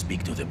gonna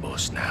speak to the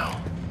boss now.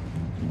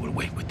 We'll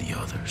wait with the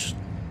others.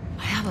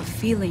 I have a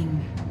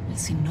feeling el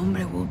Sin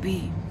Nombre will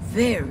be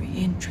very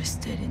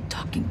interested in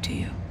talking to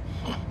you.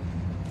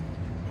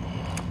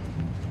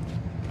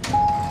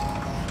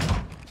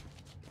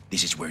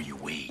 This is where you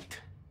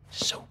wait.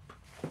 Soap.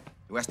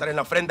 Yo voy a estar en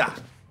la ofrenda.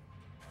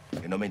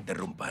 Que no me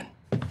interrumpan.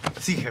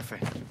 Sí, jefe.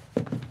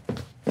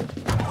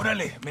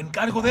 Órale, me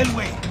encargo de él,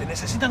 güey. Te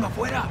necesitan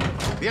afuera.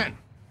 Bien.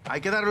 Hay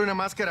que darle una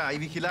máscara y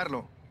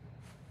vigilarlo.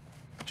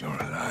 You're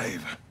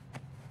alive.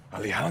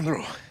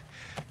 Alejandro,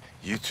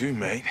 you too,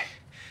 mate.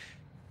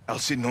 El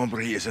Sin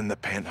Nombre is in the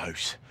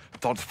penthouse.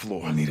 3rd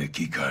floor. I'll need a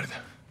keycard.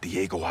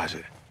 Diego has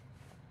it.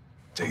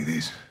 Take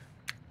this.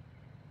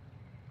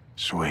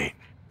 Sweet.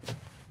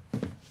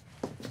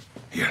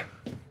 Here.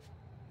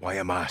 Why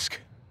a mask?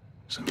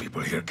 Some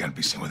people here can't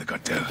be seen with the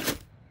cartel.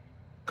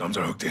 Comms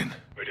are hooked in.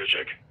 Radio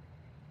check.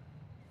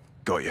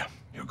 Got you.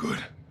 You're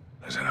good.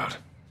 Let's head out.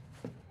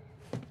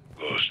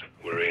 Ghost,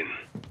 we're in.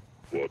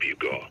 What have you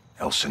got?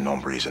 El Sin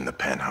Nombre is in the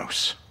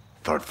penthouse.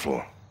 3rd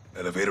floor.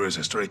 Elevator is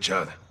a straight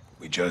shot.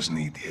 We just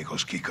need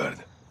Diego's keycard.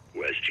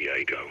 Where's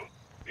Diego?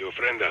 The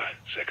ofrenda,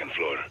 2nd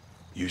floor.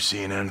 You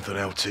seeing anything,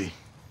 LT?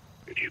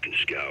 If you can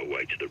scout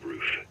away to the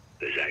roof,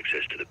 there's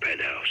access to the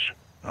penthouse.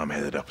 I'm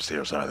headed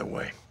upstairs either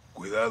way.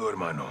 Cuidado,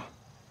 hermano.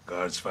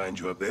 Guards find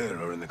you up there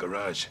or in the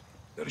garage.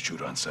 They'll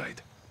shoot on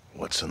sight.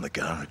 What's in the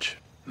garage?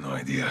 No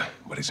idea,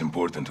 but it's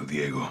important to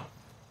Diego.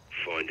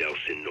 Find El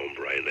Sin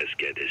Nombre and let's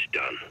get this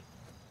done.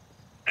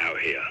 Out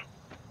here.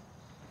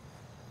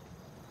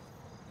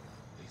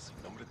 El Sin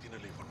Nombre tiene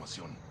la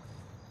información.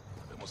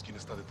 Sabemos quién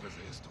está detrás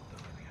de esto.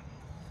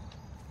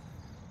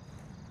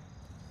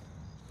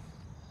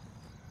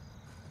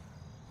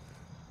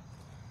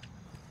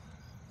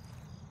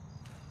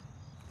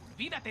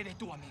 Olvídate de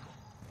tu amigo.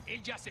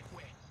 Él ya se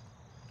fue.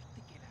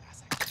 Te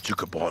quedarás aquí.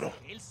 Chucabono.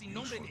 Él Sin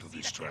Nombre Useful to decida qué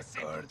distract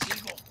hacer guards.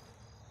 contigo.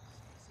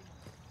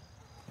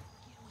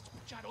 Quiero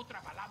escuchar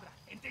otra palabra.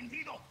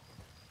 ¿Entendido?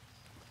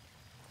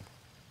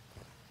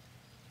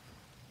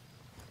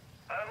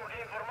 ¿Algo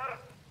que informar?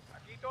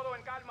 Aquí todo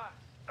en calma.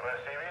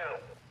 Recibido.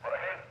 Por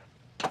aquí.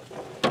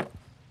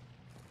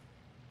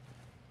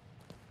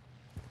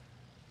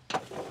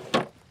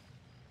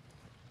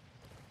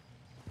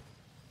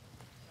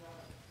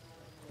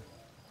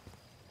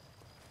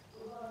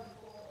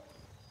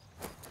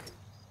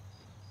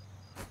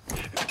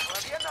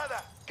 Todavía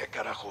nada. ¿Qué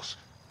carajos?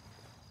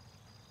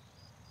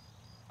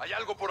 Hay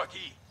algo por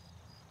aquí.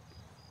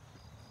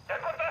 ¿Ya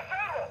encontraste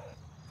algo?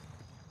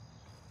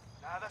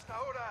 Nada hasta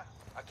ahora.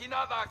 Aquí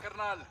nada,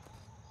 carnal.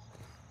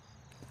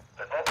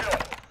 Te copio.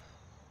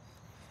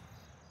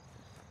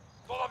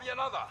 Todavía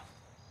nada.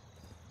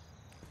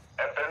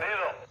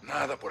 Entendido.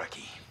 Nada por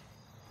aquí.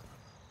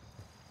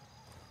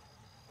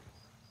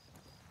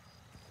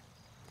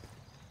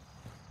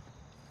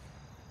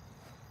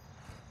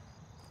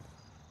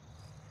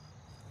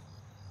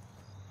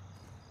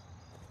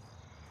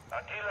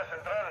 Aquí la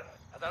central.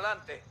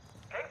 Adelante.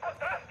 ¿Qué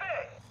encontraste?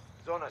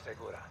 Zona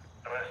segura.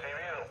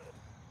 Recibido.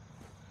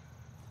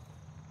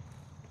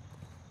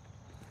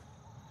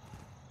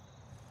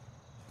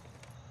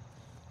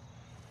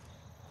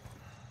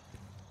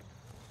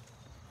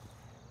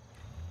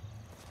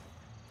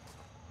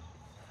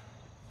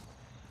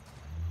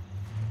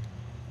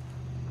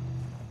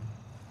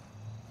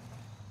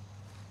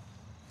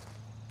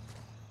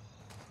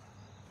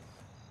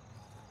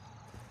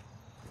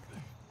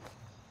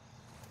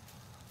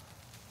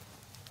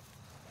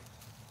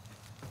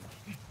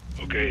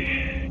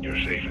 Okay, you're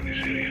safe in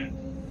this area.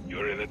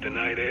 You're in the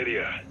denied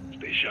area.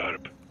 Stay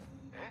sharp.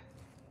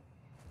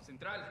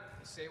 Central,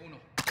 C1.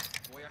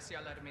 Voy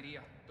hacia la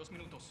armería. 2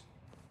 minutos.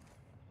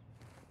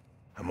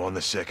 I'm on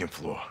the 2nd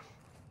floor.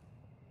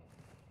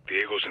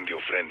 Diego's in the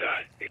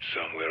ofrenda. It's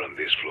somewhere on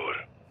this floor.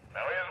 ¿Me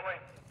oyes, güey?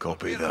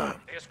 Copy that.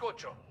 Te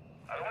escucho.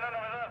 ¿Alguna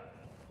novedad?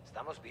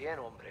 Estamos bien,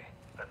 hombre.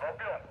 Te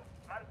copio.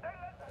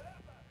 Manténganse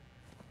alerta.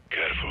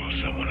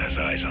 Careful, someone has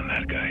eyes on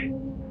that guy.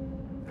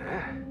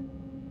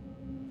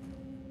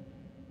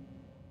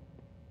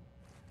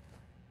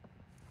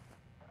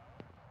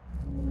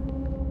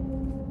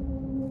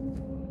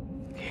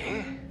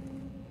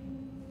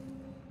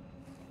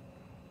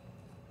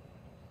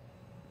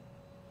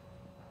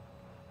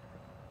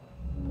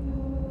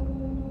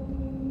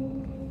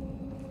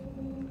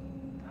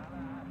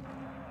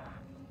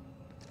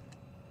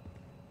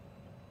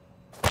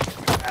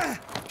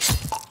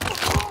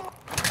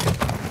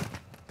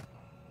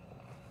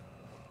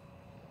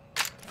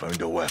 Found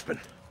a weapon.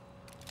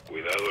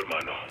 Cuidado,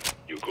 hermano.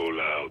 You go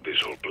loud, this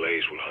whole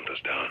place will hunt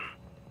us down.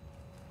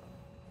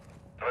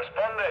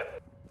 Responde.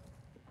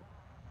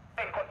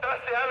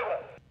 ¿Encontraste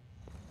algo?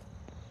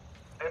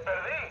 Te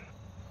perdí.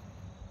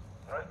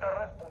 No está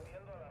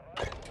respondiendo a la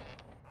radio.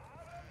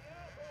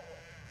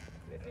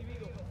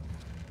 Recibido.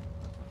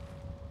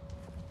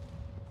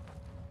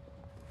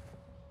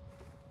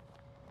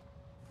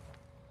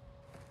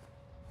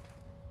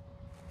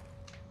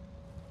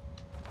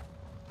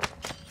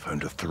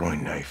 Found a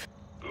throwing knife.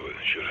 Good.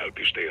 Should help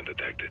you stay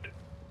undetected.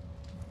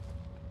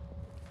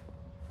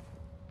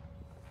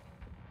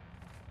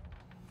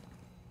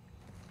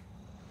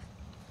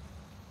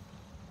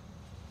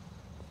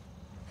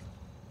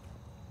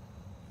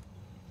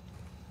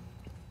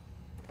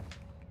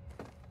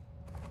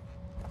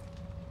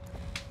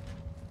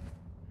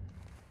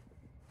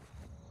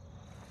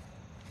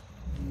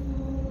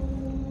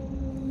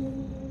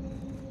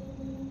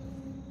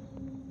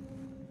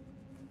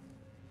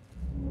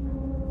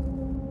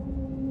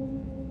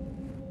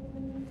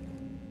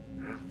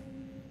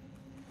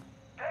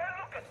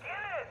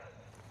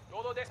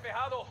 Todo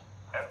despejado.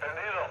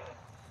 Entendido.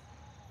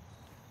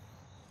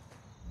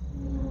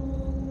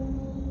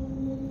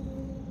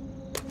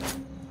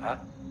 Huh?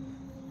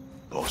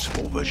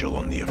 Possible visual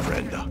on the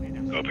offender.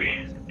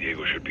 Copy.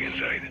 Diego should be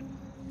inside.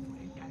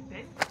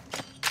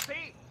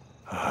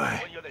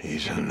 Aye,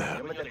 he's in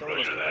there.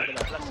 Roger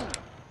that.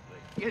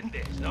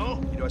 ¿Entiendes, no?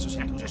 Miro a esos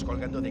intrusos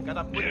colgando de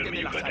cada puente Tell me de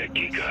you la got sala. that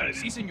key card.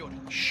 Sí, señor.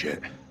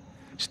 Shit.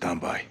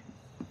 Stand by.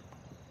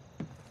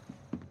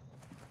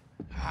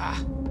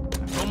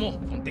 ¿Cómo?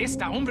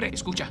 Contesta, hombre.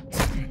 Escucha.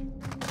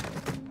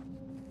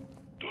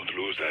 Don't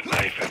lose that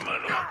knife,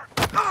 hermano.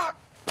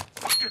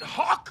 Fucking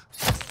hawk!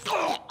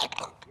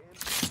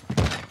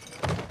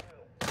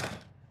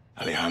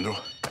 Alejandro,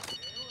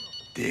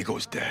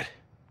 Diego's dead.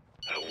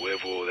 A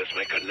huevo, that's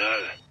my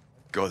carnal.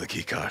 Got the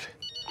key card.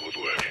 Good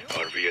work.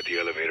 RV at the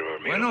elevator or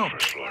meet on Bueno, the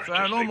first floor.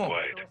 Ciudad Just stay Lomo.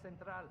 quiet.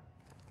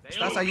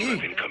 ¿Estás So,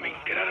 allí? incoming.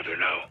 Get out of there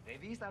now.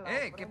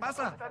 ¿Qué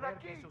pasa?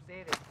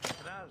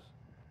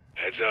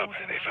 Heads up.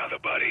 They found the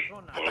body.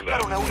 Hold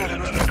up. There's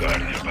another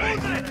guard nearby.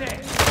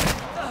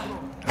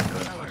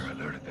 Fire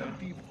alert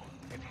activo.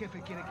 El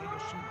jefe quiere que yo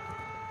suba.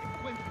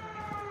 Encuentren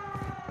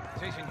a...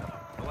 Sí, señor.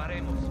 Lo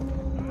haremos.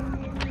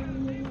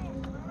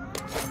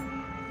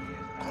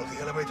 Call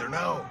the elevator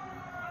now.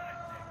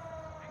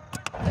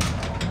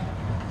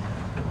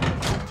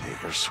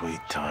 Take your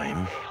sweet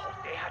time.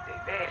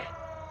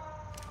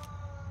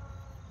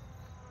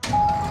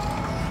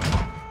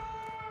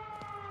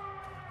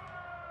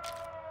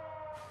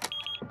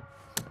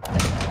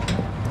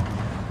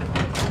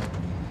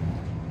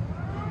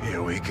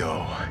 Here we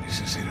go.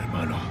 This is it,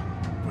 hermano.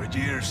 For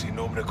years, Sin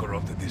Nombre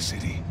corrupted this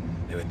city.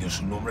 Le vendió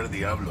su nombre al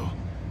diablo.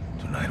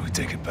 Tonight, we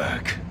take it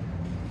back.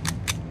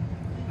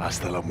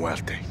 Hasta la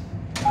muerte.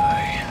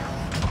 Aye.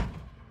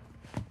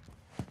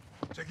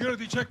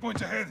 Security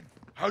checkpoints ahead.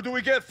 How do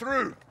we get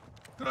through?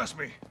 Trust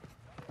me.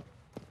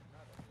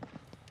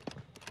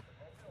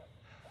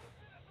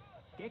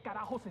 ¿Qué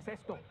carajos es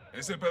esto?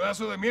 Es el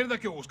pedazo de mierda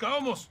que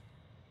buscábamos.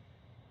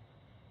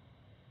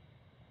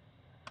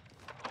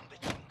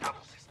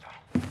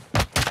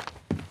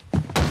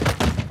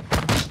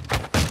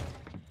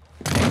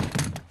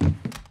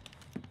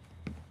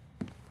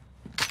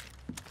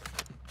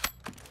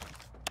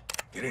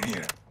 Get in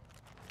here.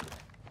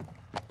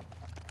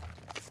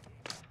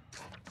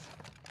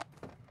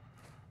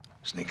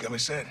 Sneak me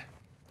said.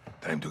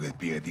 Time to get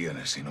PID on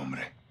el Sin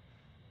Nombre.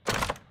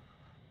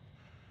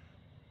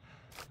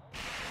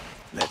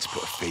 Let's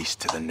put a face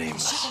to the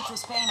nameless. Shipping to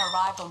Spain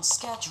arrived on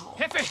schedule.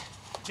 Jefe,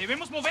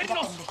 debemos Mira,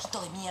 movernos.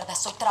 pendejito de mierda,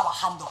 estoy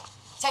trabajando.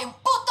 Si hay un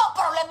puto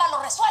problema,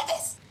 lo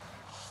resuelves.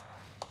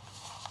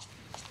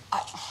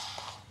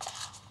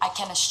 I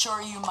can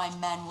assure you my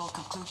men will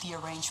conclude the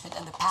arrangement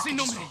and the Sin packages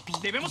nombre. will be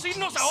Debemos in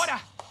irnos place.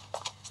 ahora.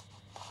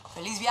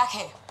 ¡Feliz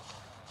viaje!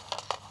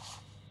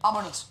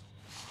 Vámonos.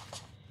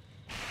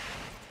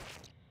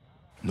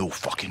 No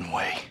fucking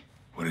way.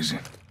 What is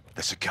it?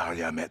 The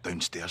Sicaria I met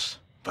downstairs,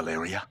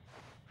 Valeria.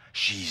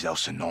 She's El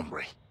Sin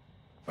Nombre.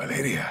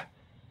 Valeria.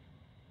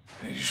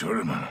 Are you sure,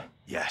 hermano?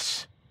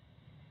 Yes.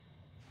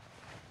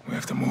 We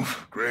have to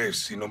move.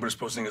 Graves, Sin Nombre's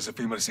posting as a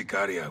female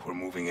Sicaria. We're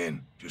moving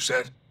in. You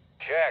said?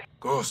 Check.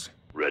 Ghost.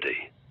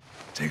 Ready.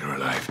 Take her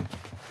alive.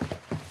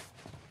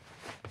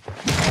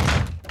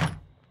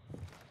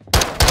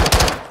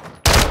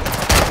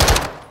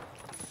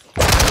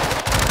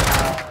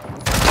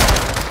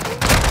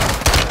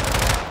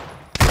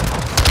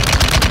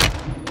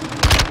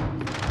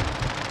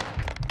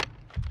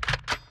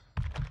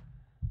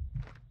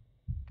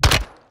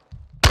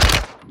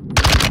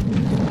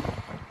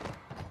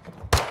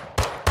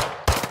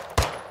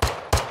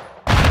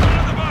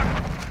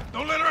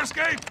 Don't let her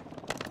escape!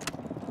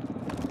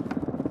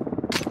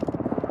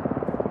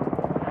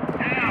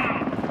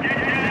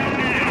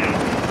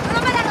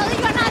 ¡No me la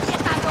digo a nadie,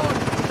 cabrón!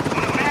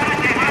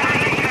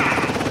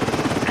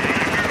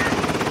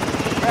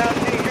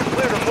 You're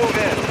clear to move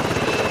in.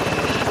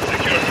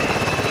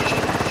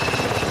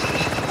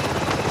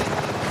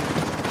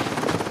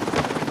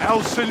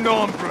 El Sin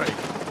Nombre.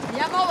 Me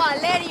llamo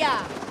Valeria.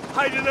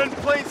 Hiding in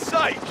plain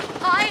sight.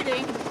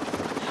 Hiding.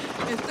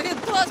 Estoy en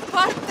todas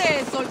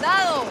partes,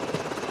 soldado.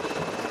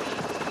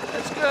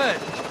 That's good.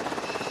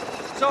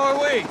 So are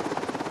we.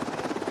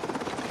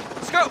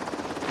 Let's go.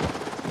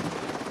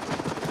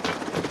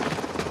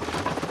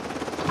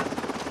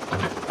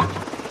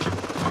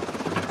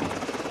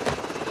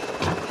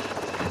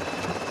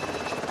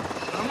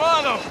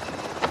 Hermano,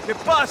 ¿qué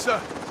pasa?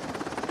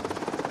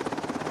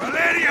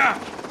 Valeria!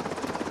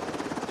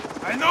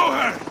 I know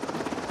her!